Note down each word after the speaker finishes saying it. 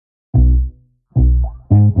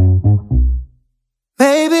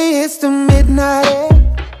it's the midnight air.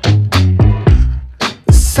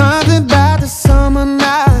 There's something about the summer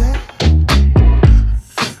night.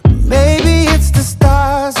 Maybe it's the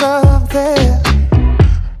stars up there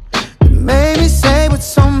that made me say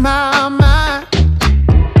what's on my mind.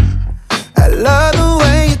 I love the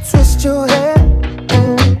way you twist your hair.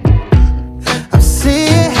 I'm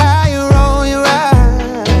seeing how you roll your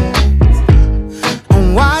eyes.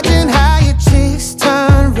 I'm watching how your cheeks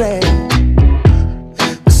turn red.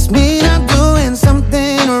 Must mean I'm doing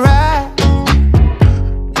something right.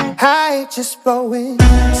 I just blowin'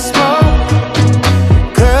 smoke.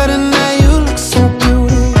 Girl, tonight you look so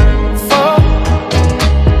beautiful.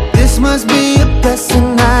 This must be a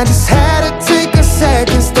blessing. I just had to take a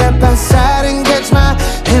second, step outside and catch my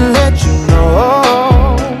and let you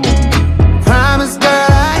know. Promise,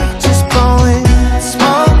 girl, I ain't just blowin'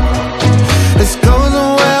 smoke. Let's go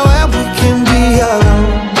somewhere where we can be alone.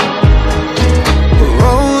 We're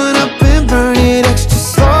rolling up and burn it extra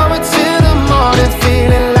slow until the morning,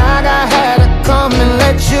 feeling like I had to come and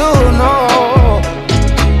let you know.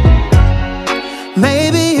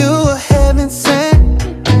 Maybe you were heaven sent,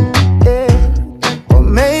 yeah. Or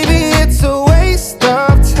maybe it's a waste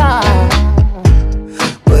of time,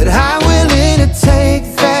 but I'm willing to take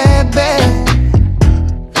that bet.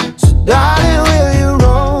 So darling, will you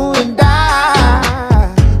roll the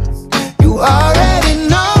dice? You already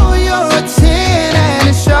know you're a 10 and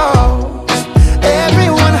it shows.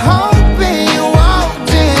 Everyone hoping you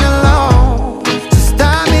walked in alone. So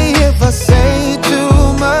stop me if I say too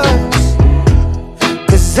much,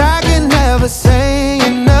 'cause I can never say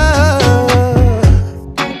enough.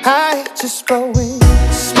 I just blowin'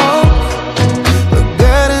 smoke. But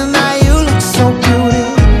girl, tonight you look so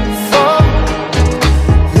beautiful.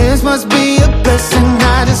 This must be a blessing.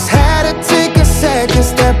 I just had to take a second,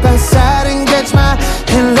 step outside and catch my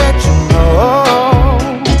and let you know.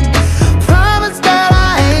 Promise that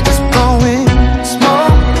I ain't just blowing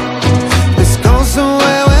smoke. Let's go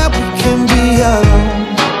somewhere where we can be alone.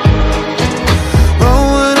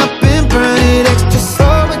 Rolling up and burn it extra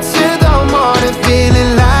slow until the morning,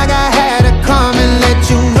 feeling like I had to come and let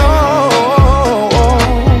you know.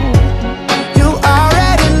 You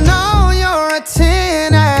already know you're a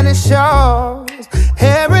 10 and it shows.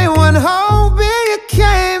 Everyone hoping you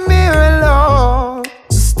came here alone.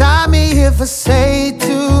 Stop me if I say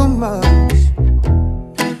too much,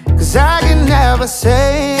 'cause I can never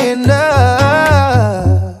say enough.